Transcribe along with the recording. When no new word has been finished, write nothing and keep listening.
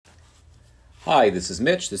Hi, this is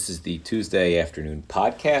Mitch. This is the Tuesday afternoon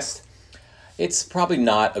podcast. It's probably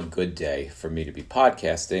not a good day for me to be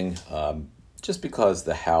podcasting, just because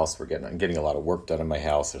the house, I'm getting a lot of work done in my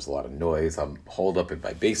house. There's a lot of noise. I'm holed up in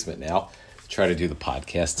my basement now to try to do the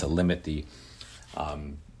podcast to limit the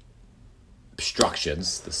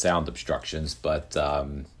obstructions, the sound obstructions, but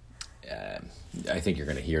I think you're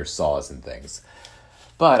going to hear saws and things.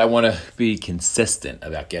 But I want to be consistent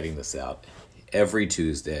about getting this out every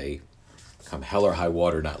Tuesday, come hell or high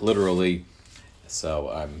water, not literally. So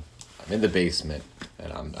I'm in the basement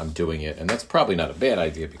and I'm doing it, and that's probably not a bad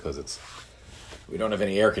idea because we don't have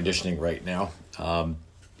any air conditioning right now for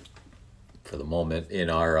the moment in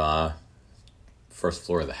our first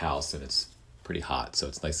floor of the house, and it's pretty hot, so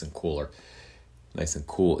it's nice and cool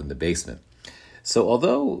in the basement. So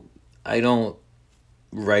although I don't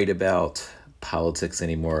write about politics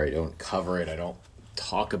anymore, I don't cover it, I don't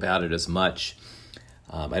talk about it as much.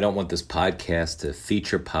 I don't want this podcast to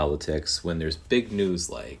feature politics. When there's big news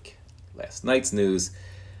like last night's news,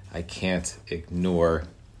 I can't ignore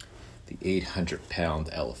the 800-pound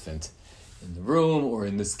elephant in the room, or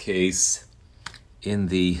in this case, in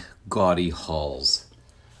the gaudy halls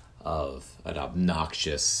of an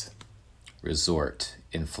obnoxious resort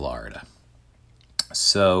in Florida.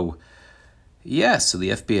 So the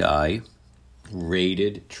FBI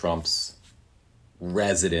raided Trump's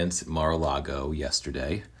residence at Mar-a-Lago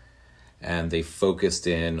yesterday, and they focused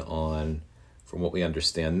in on, from what we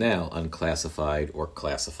understand now, unclassified or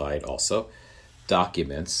classified also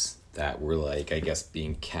documents that were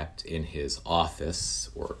being kept in his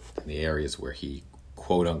office or in the areas where he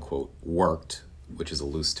quote unquote worked, which is a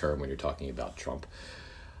loose term when you're talking about Trump.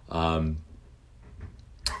 And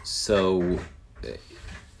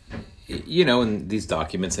these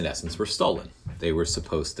documents in essence were stolen. They were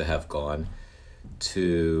supposed to have gone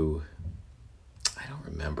to, I don't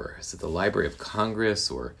remember, is it the Library of Congress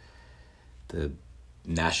or the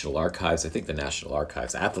National Archives? I think the National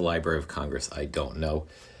Archives at the Library of Congress. I don't know.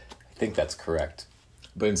 I think that's correct.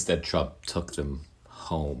 But instead, Trump took them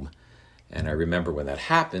home. And I remember when that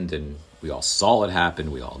happened, and we all saw it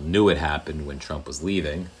happen. We all knew it happened when Trump was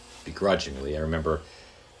leaving, begrudgingly. I remember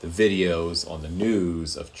the videos on the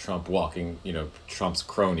news of Trump walking, Trump's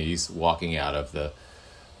cronies walking out of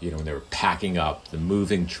when they were packing up the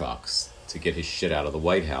moving trucks to get his shit out of the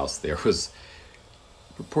White House.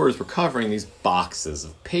 Reporters were covering these boxes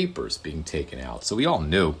of papers being taken out. So we all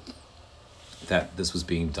knew that this was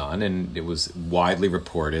being done, and it was widely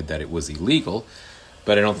reported that it was illegal,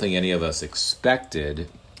 but I don't think any of us expected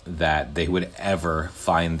that they would ever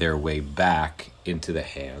find their way back into the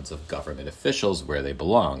hands of government officials where they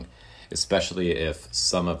belong, especially if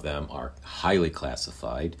some of them are highly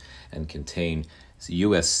classified and contain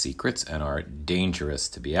U.S. secrets and are dangerous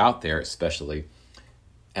to be out there, especially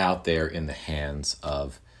out there in the hands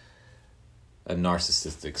of a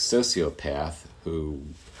narcissistic sociopath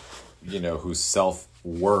whose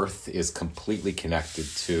self-worth is completely connected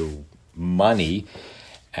to money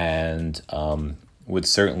and would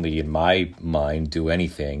certainly, in my mind, do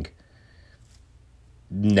anything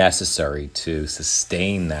necessary to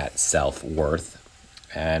sustain that self-worth,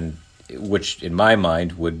 and which in my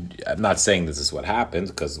mind I'm not saying this is what happened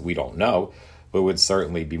because we don't know, but would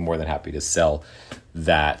certainly be more than happy to sell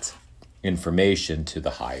that information to the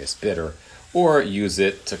highest bidder or use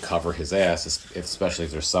it to cover his ass, especially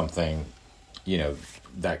if there's something,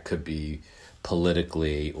 that could be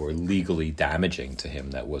politically or legally damaging to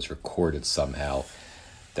him that was recorded somehow,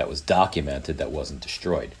 that was documented, that wasn't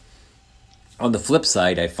destroyed. On the flip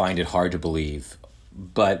side, I find it hard to believe,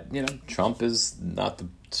 but, Trump is not the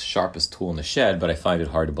sharpest tool in the shed, but I find it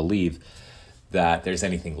hard to believe that there's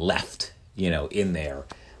anything left, in there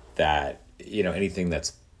that, anything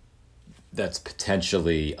that's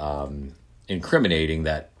potentially incriminating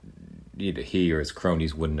that he or his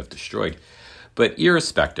cronies wouldn't have destroyed. But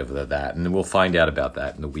irrespective of that, and we'll find out about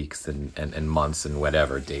that in the weeks and months and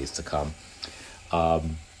whatever days to come.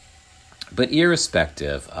 But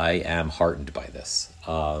irrespective, I am heartened by this.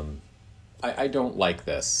 I don't like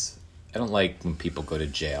this. I don't like when people go to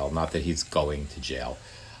jail. Not that he's going to jail,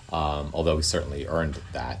 although he certainly earned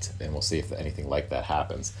that, and we'll see if anything like that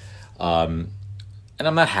happens. And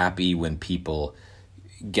I'm not happy when people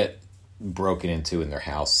get broken into in their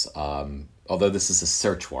house. Although this is a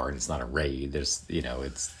search warrant, it's not a raid. It's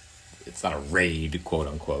not a raid, quote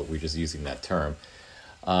unquote. We're just using that term.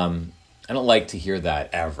 I don't like to hear that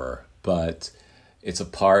ever, but it's a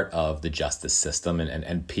part of the justice system,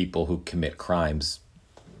 and people who commit crimes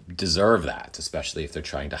deserve that, especially if they're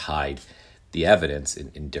trying to hide the evidence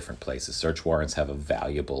in different places. Search warrants have a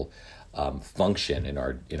valuable function in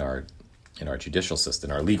our judicial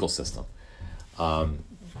system, our legal system.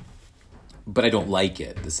 But I don't like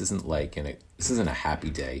it. This isn't a happy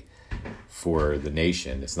day for the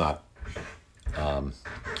nation. It's not.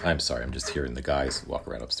 I'm sorry. I'm just hearing the guys walk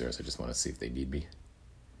around upstairs. I just want to see if they need me.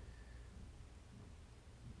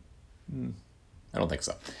 I don't think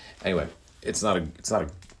so. Anyway, so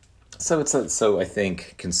I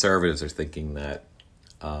think conservatives are thinking that,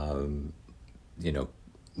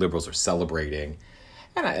 liberals are celebrating,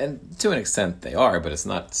 and to an extent they are, but it's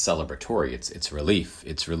not celebratory. It's relief.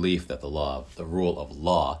 It's relief that the rule of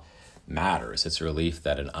law matters. It's relief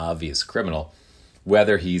that an obvious criminal,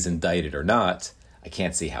 whether he's indicted or not, I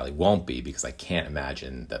can't see how he won't be, because I can't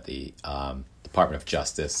imagine that the Department of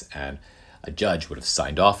Justice and a judge would have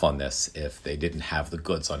signed off on this if they didn't have the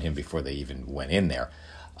goods on him before they even went in there.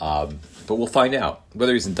 But we'll find out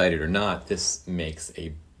whether he's indicted or not. This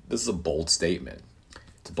is a bold statement.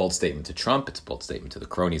 It's a bold statement to Trump. It's a bold statement to the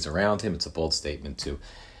cronies around him. It's a bold statement to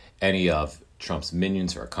any of Trump's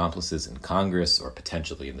minions or accomplices in Congress or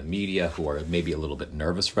potentially in the media who are maybe a little bit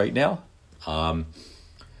nervous right now.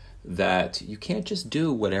 That you can't just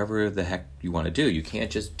do whatever the heck you want to do. You can't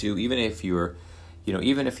just do, even if you're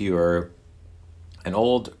an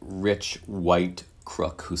old, rich, white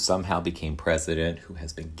crook who somehow became president, who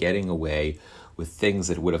has been getting away with things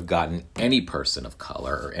that would have gotten any person of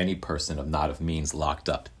color or any person of not of means locked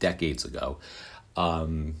up decades ago.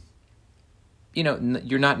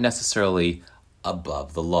 You're not necessarily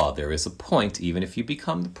above the law. There is a point, even if you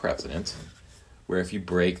become the president, where if you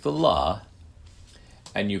break the law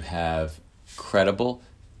and you have credible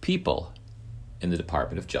people in the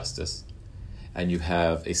Department of Justice, and you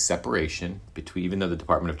have a separation between, even though the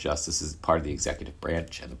Department of Justice is part of the executive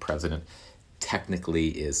branch and the president technically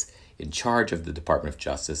is in charge of the Department of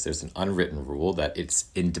Justice, there's an unwritten rule that it's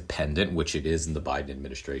independent, which it is in the Biden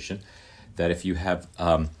administration, that if you have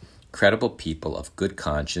credible people of good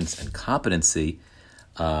conscience and competency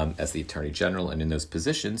as the Attorney General and in those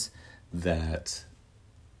positions, that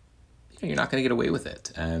you're not going to get away with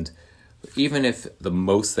it. And even if the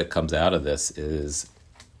most that comes out of this is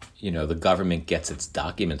the government gets its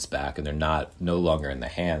documents back and they're no longer in the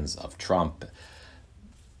hands of Trump,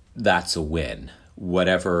 that's a win.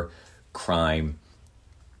 Whatever crime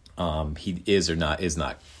he is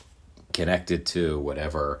not connected to,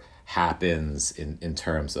 whatever happens in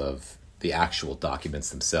terms of the actual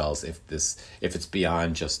documents themselves, if it's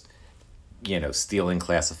beyond just stealing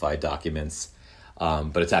classified documents,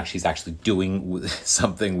 but he's actually doing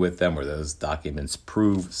something with them, or those documents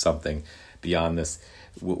prove something beyond this,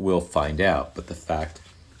 we'll find out. But the fact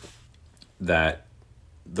that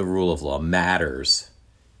the rule of law matters,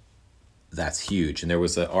 that's huge. And there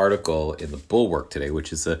was an article in the Bulwark today,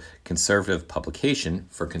 which is a conservative publication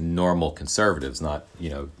for normal conservatives, not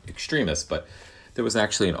extremists. But there was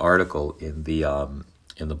actually an article in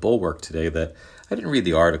the Bulwark today that I didn't read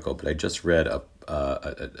the article, but I just read I'm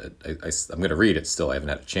going to read it still. I haven't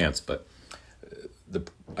had a chance, but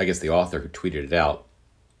I guess the author who tweeted it out,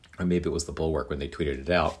 or maybe it was the Bulwark when they tweeted it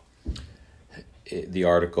out, the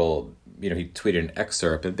article, he tweeted an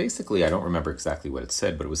excerpt, and basically I don't remember exactly what it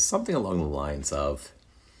said, but it was something along the lines of,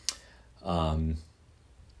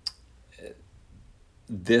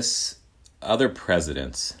 this other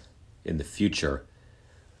presidents in the future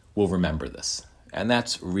will remember this. And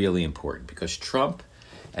that's really important, because Trump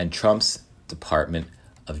and Trump's Department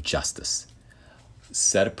of Justice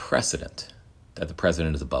set a precedent that the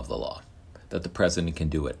president is above the law, that the president can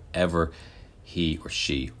do whatever he or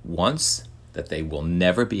she wants, that they will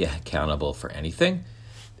never be accountable for anything.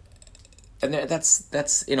 And that's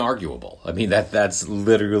inarguable. I mean, that's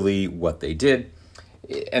literally what they did.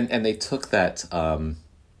 And they took that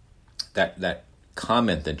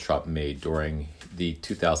comment that Trump made during the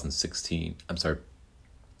 2016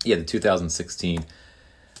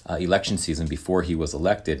 election season before he was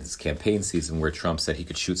elected, his campaign season, where Trump said he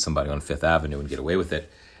could shoot somebody on Fifth Avenue and get away with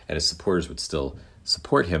it, and his supporters would still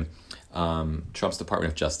support him. Trump's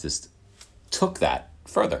Department of Justice took that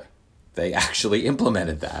further. They actually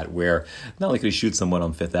implemented that, where not only could he shoot someone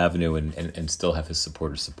on Fifth Avenue and still have his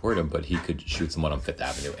supporters support him, but he could shoot someone on Fifth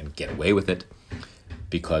Avenue and get away with it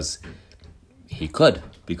because he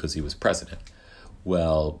was president.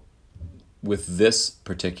 Well, with this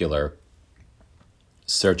particular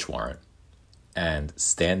search warrant and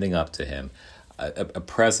standing up to him, a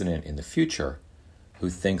president in the future who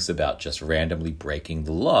thinks about just randomly breaking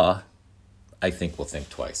the law, I think will think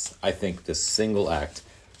twice. I think this single act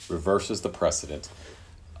reverses the precedent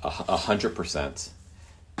 100%.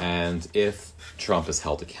 And if Trump is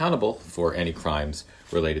held accountable for any crimes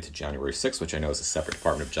related to January 6th, which I know is a separate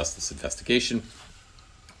Department of Justice investigation,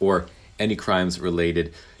 or any crimes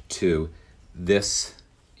related to this,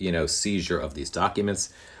 seizure of these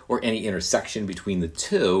documents or any intersection between the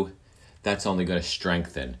two, that's only going to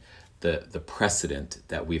strengthen the precedent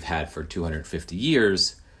that we've had for 250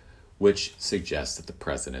 years, which suggests that the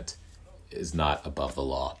president is not above the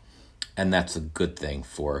law. And that's a good thing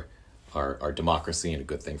for our democracy and a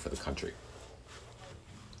good thing for the country.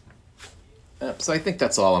 So I think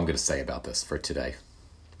that's all I'm going to say about this for today.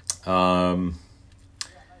 I've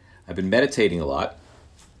been meditating a lot.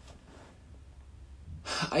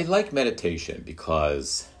 I like meditation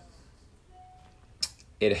because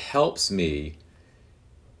it helps me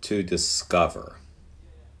to discover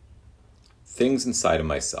things inside of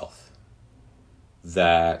myself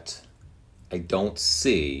that I don't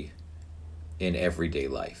see in everyday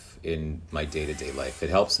life, in my day-to-day life.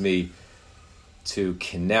 It helps me to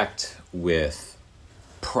connect with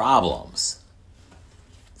problems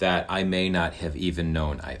that I may not have even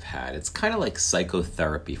known I've had. It's kind of like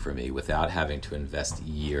psychotherapy for me without having to invest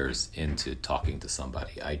years into talking to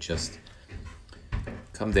somebody. I just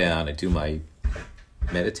come down, I do my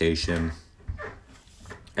meditation,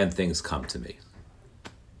 and things come to me.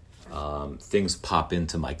 Things pop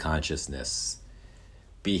into my consciousness,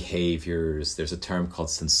 behaviors. There's a term called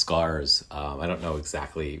sanskars. I don't know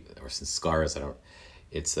exactly, or sanskaras.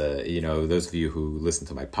 It's those of you who listen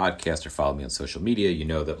to my podcast or follow me on social media, you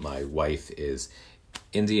know that my wife is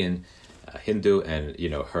Indian, Hindu, and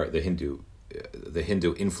the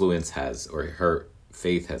Hindu influence her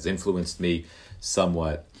faith has influenced me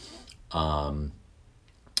somewhat.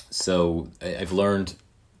 So I've learned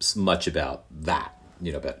much about that,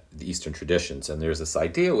 about the Eastern traditions. And there's this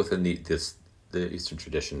idea within the Eastern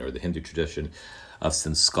tradition or the Hindu tradition of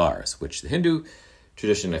sanskars, which the Hindu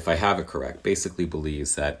tradition, if I have it correct, basically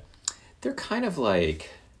believes that they're kind of like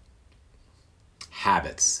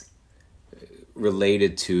habits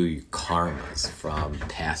related to karmas from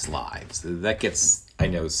past lives. That gets, I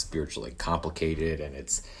know, spiritually complicated, and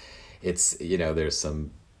it's there's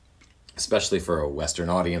some, especially for a Western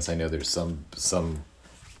audience, I know there's some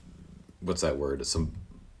what's that word? Some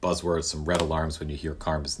buzzwords, some red alarms when you hear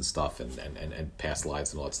karmas and stuff and past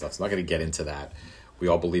lives and all that stuff. So I'm not going to get into that. We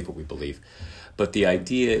all believe what we believe. But the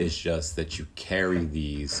idea is just that you carry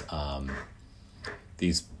these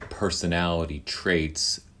personality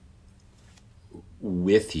traits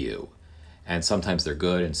with you. And sometimes they're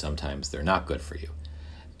good and sometimes they're not good for you.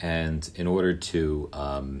 And in order to,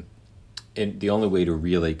 the only way to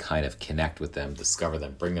really kind of connect with them, discover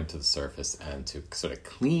them, bring them to the surface, and to sort of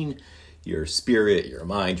clean your spirit, your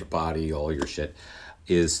mind, your body, all your shit,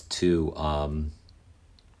 is to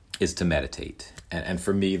meditate. And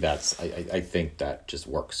for me, that's I think that just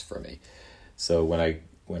works for me. So when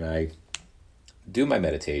I do my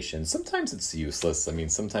meditation, sometimes it's useless. I mean,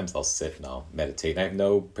 sometimes I'll sit and I'll meditate. I have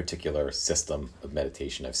no particular system of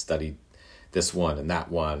meditation. I've studied this one and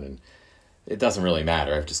that one, and it doesn't really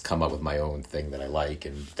matter. I've just come up with my own thing that I like,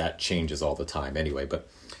 and that changes all the time anyway. But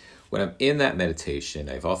when I'm in that meditation,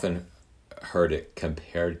 I've often heard it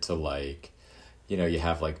compared to like, you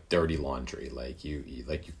have like dirty laundry, like you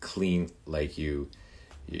clean, like you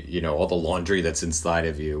all the laundry that's inside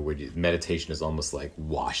of you. Meditation is almost like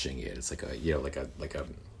washing it. It's like a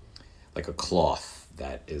cloth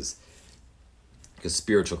that is like a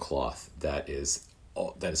spiritual cloth that is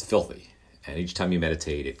filthy. And each time you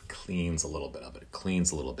meditate, it cleans a little bit of it. It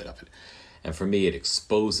cleans a little bit of it. And for me, it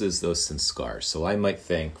exposes those sanskars. So I might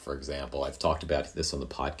think, for example, I've talked about this on the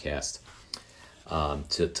podcast,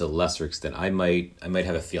 to a lesser extent, I might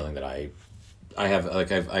have a feeling that I've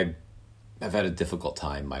had a difficult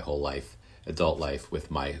time my whole life, adult life, with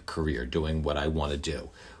my career, doing what I want to do,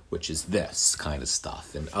 which is this kind of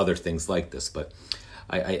stuff and other things like this. But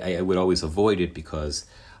I would always avoid it because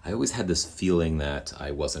I always had this feeling that I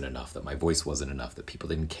wasn't enough, that my voice wasn't enough, that people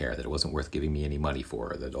didn't care, that it wasn't worth giving me any money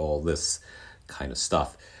for, that all this kind of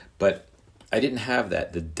stuff. But I didn't have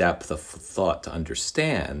the depth of thought to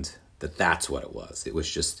understand that that's what it was. It was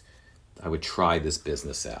just, I would try this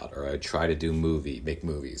business out, or I would try to make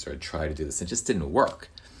movies, or I'd try to do this. It just didn't work.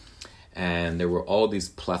 And there were all these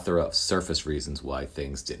plethora of surface reasons why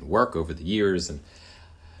things didn't work over the years. And,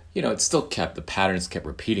 it still the patterns kept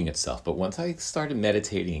repeating itself. But once I started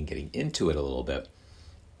meditating and getting into it a little bit,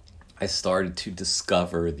 I started to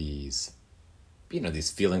discover these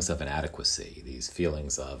feelings of inadequacy, these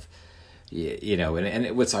feelings of,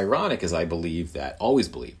 and what's ironic is I always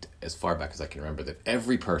believed, as far back as I can remember, that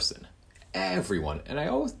everyone, and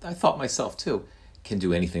I thought myself too, can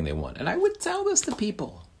do anything they want. And I would tell this to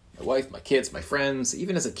people, my wife, my kids, my friends,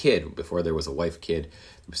 even as a kid, before there was a wife, kid,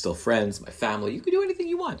 we were still friends, my family, you could do anything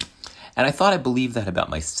you want. And I thought I believed that about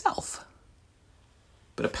myself.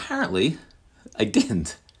 But apparently, I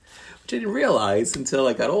didn't, which which I didn't realize until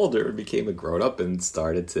I got older and became a grown-up and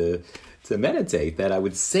started to meditate, that I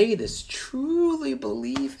would say this truly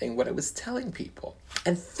believing what I was telling people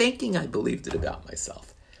and thinking I believed it about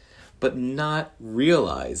myself, but not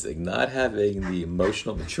realizing, not having the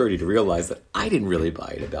emotional maturity to realize that I didn't really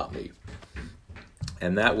buy it about me.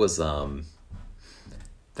 And that was an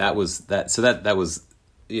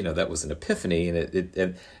epiphany,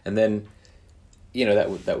 and then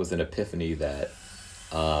that was an epiphany that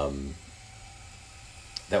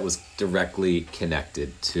was directly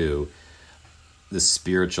connected to the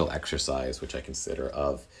spiritual exercise, which I consider,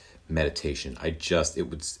 of meditation.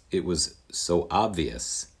 It was so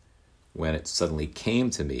obvious when it suddenly came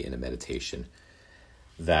to me in a meditation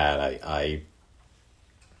that I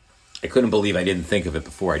couldn't believe I didn't think of it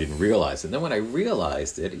before. I didn't realize it. And then when I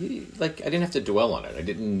realized it, I didn't have to dwell on it. I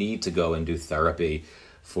didn't need to go and do therapy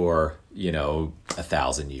for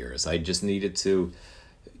 1,000 years. I just needed to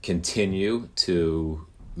continue to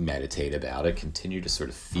meditate about it, continue to sort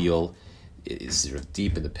of feel is sort of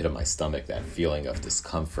deep in the pit of my stomach, that feeling of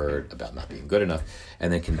discomfort about not being good enough,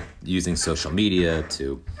 and then using social media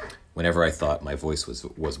to, whenever I thought my voice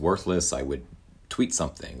was worthless, I would tweet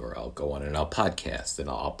something, or I'll go on and I'll podcast, and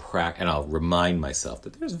I'll remind myself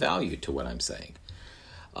that there's value to what I'm saying,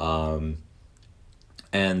 and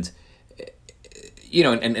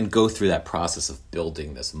go through that process of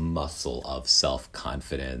building this muscle of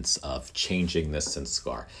self-confidence, of changing this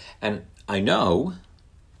sanskar. And I know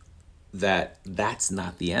that that's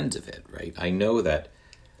not the end of it, right? I know that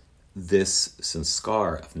this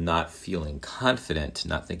sanskar of not feeling confident,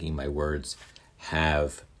 not thinking my words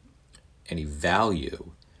have any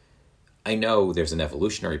value, I know there's an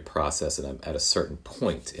evolutionary process, and I'm at a certain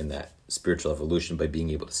point in that spiritual evolution by being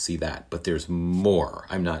able to see that. But there's more.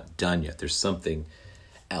 I'm not done yet. There's something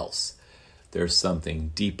else. There's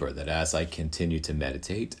something deeper, that as I continue to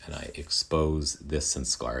meditate and I expose this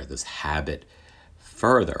sanskar, this habit,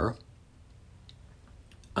 further,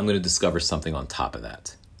 I'm going to discover something on top of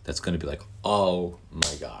that. That's going to be like, oh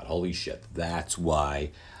my God, holy shit, that's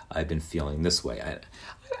why I've been feeling this way. I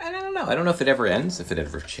don't know. I don't know if it ever ends, if it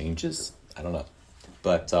ever changes. I don't know.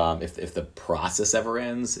 But if the process ever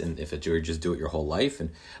ends, and if you just do it your whole life,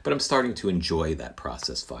 but I'm starting to enjoy that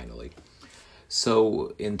process finally.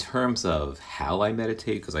 So in terms of how I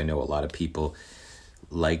meditate, because I know a lot of people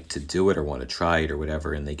like to do it or want to try it or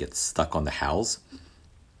whatever, and they get stuck on the hows.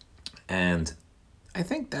 And I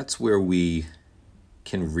think that's where we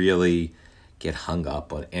can really get hung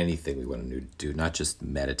up on anything we want to do, not just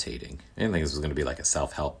meditating. I didn't think this was going to be like a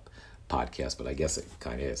self-help podcast, but I guess it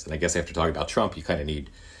kind of is. And I guess after talking about Trump, you kind of need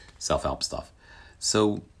self-help stuff.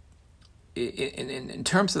 So in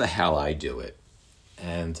terms of the how I do it,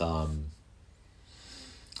 and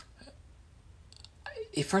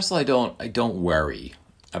first of all, I don't worry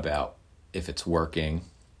about if it's working,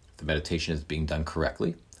 if the meditation is being done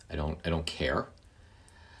correctly. I don't care.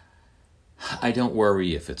 I don't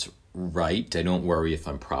worry if it's right. I don't worry if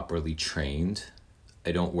I'm properly trained.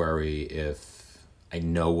 I don't worry if I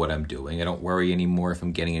know what I'm doing. I don't worry anymore if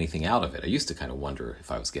I'm getting anything out of it. I used to kind of wonder if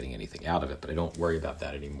I was getting anything out of it, but I don't worry about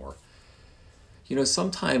that anymore.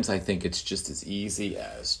 Sometimes I think it's just as easy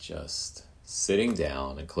as just sitting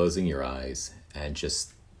down and closing your eyes and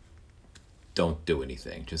just don't do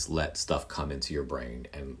anything. Just let stuff come into your brain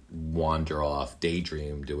and wander off,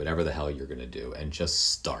 daydream, do whatever the hell you're going to do, and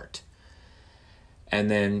just start. And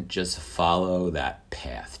then just follow that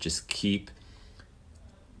path. Just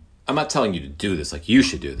I'm not telling you to do this like you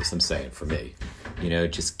should do this. I'm saying for me,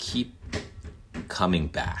 just keep coming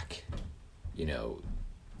back,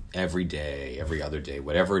 every day, every other day,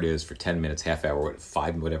 whatever it is, for 10 minutes, half hour,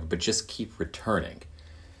 5, whatever, but just keep returning,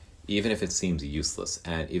 even if it seems useless.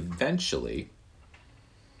 And eventually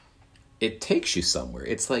it takes you somewhere.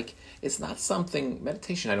 It's not something,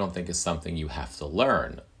 meditation I don't think is something you have to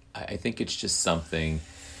learn. I think it's just something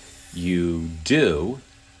you do,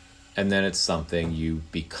 and then it's something you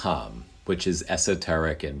become, which is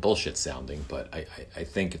esoteric and bullshit sounding, but I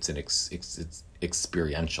think it's it's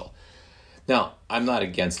experiential. Now, I'm not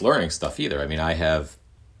against learning stuff either. I mean, I have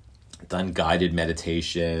done guided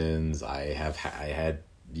meditations. I had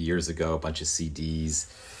years ago a bunch of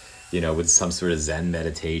CDs, with some sort of Zen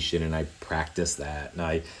meditation, and I practiced that. And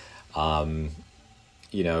I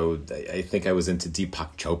think I was into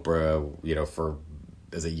Deepak Chopra,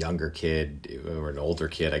 as a younger kid, or an older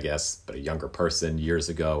kid, I guess, but a younger person years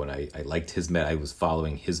ago. And I liked I was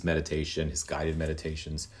following his meditation, his guided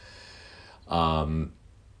meditations.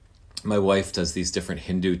 My wife does these different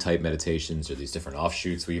Hindu type meditations, or these different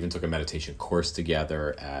offshoots. We even took a meditation course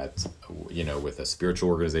together with a spiritual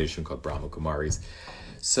organization called Brahma Kumaris.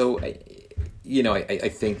 So, I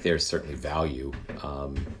think there's certainly value,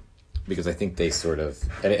 because I think they sort of,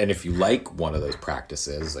 and if you like one of those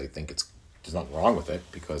practices, I think there's nothing wrong with it,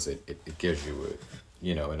 because it gives you,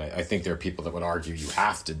 and I think there are people that would argue you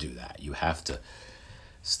have to do that. You have to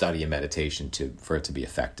study a meditation for it to be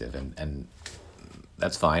effective, and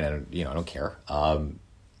that's fine. I don't care.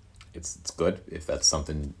 It's good if that's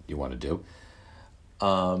something you want to do.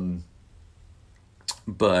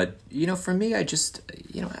 But, for me, I just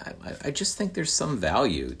think there's some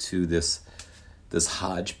value to this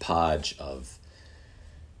hodgepodge of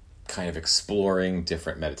kind of exploring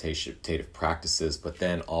different meditative practices, but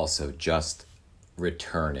then also just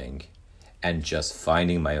returning and just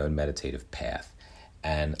finding my own meditative path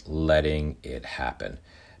and letting it happen,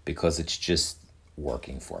 because it's just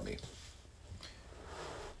working for me.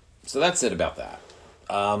 So that's it about that.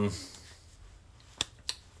 I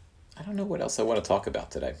don't know what else I want to talk about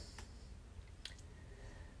today.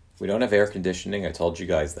 We don't have air conditioning. I told you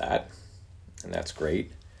guys that, and that's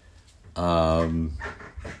great. Like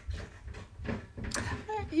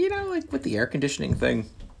with the air conditioning thing,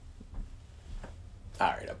 all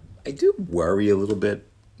right, I do worry a little bit,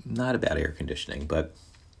 not about air conditioning, but,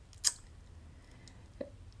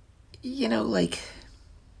 it's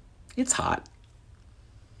hot.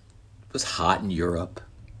 It was hot in Europe,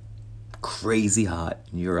 crazy hot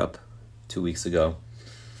in Europe 2 weeks ago.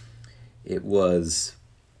 It was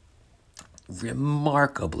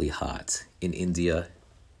remarkably hot in India.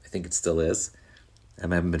 I think it still is. I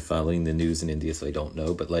haven't been following the news in India, so I don't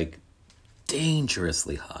know, but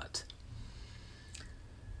dangerously hot.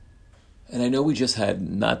 And I know we just had,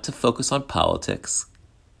 not to focus on politics,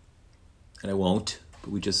 and I won't, but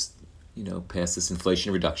we just, passed this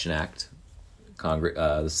Inflation Reduction Act. Congress,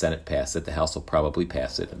 the Senate passed it. The House will probably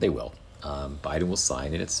pass it. They will. Biden will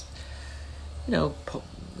sign it. It's,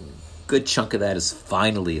 good chunk of that is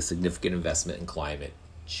finally a significant investment in climate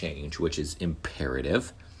change, which is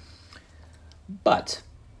imperative. But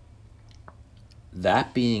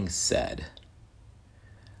that being said,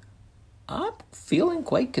 I'm feeling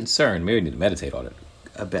quite concerned, maybe I need to meditate on it,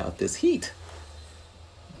 about this heat.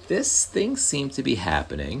 This thing seems to be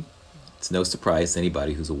happening. It's no surprise to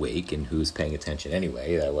anybody who's awake and who's paying attention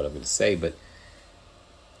anyway, that's what I'm going to say, but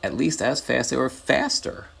at least as fast or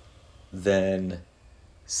faster than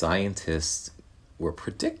scientists were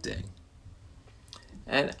predicting.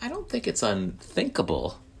 And I don't think it's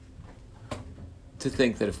unthinkable to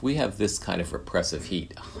think that if we have this kind of repressive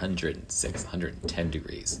heat, 106, 110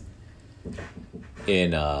 degrees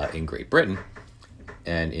in Great Britain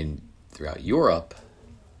and throughout Europe,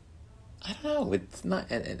 I don't know, it's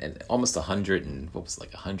not, and almost 100 and,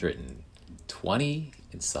 120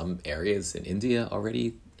 in some areas in India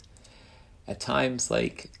already at times,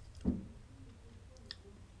 and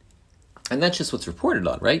that's just what's reported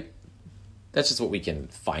on, right? That's just what we can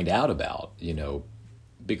find out about,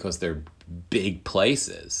 because they're big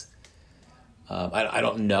places. I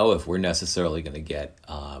don't know if we're necessarily going to get,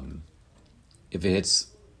 if it hits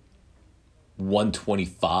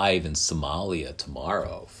 125 in Somalia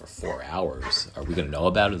tomorrow for 4 hours, are we going to know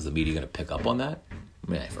about it? Is the media going to pick up on that?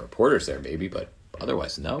 I mean, for reporters there maybe, but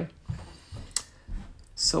otherwise no.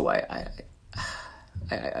 So I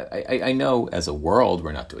know as a world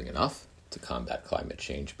we're not doing enough to combat climate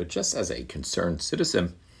change, but just as a concerned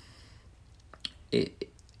citizen,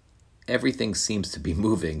 everything seems to be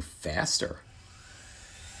moving faster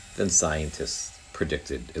than scientists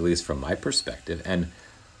predicted, at least from my perspective. And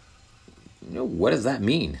what does that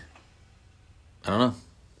mean? I don't know.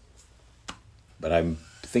 But I'm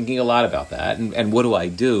thinking a lot about that. And what do I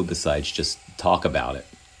do besides just talk about it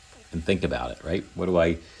and think about it, right? What do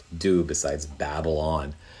I do besides babble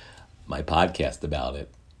on my podcast about it?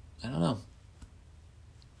 I don't know.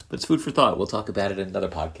 But it's food for thought. We'll talk about it in another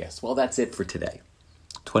podcast. Well, that's it for today.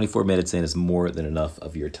 24 minutes in is more than enough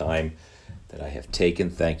of your time that I have taken.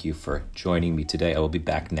 Thank you for joining me today. I will be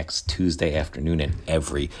back next Tuesday afternoon and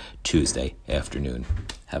every Tuesday afternoon.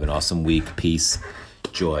 Have an awesome week. Peace,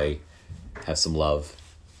 joy, have some love.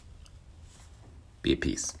 Be at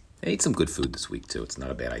peace. And eat some good food this week, too. It's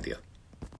not a bad idea.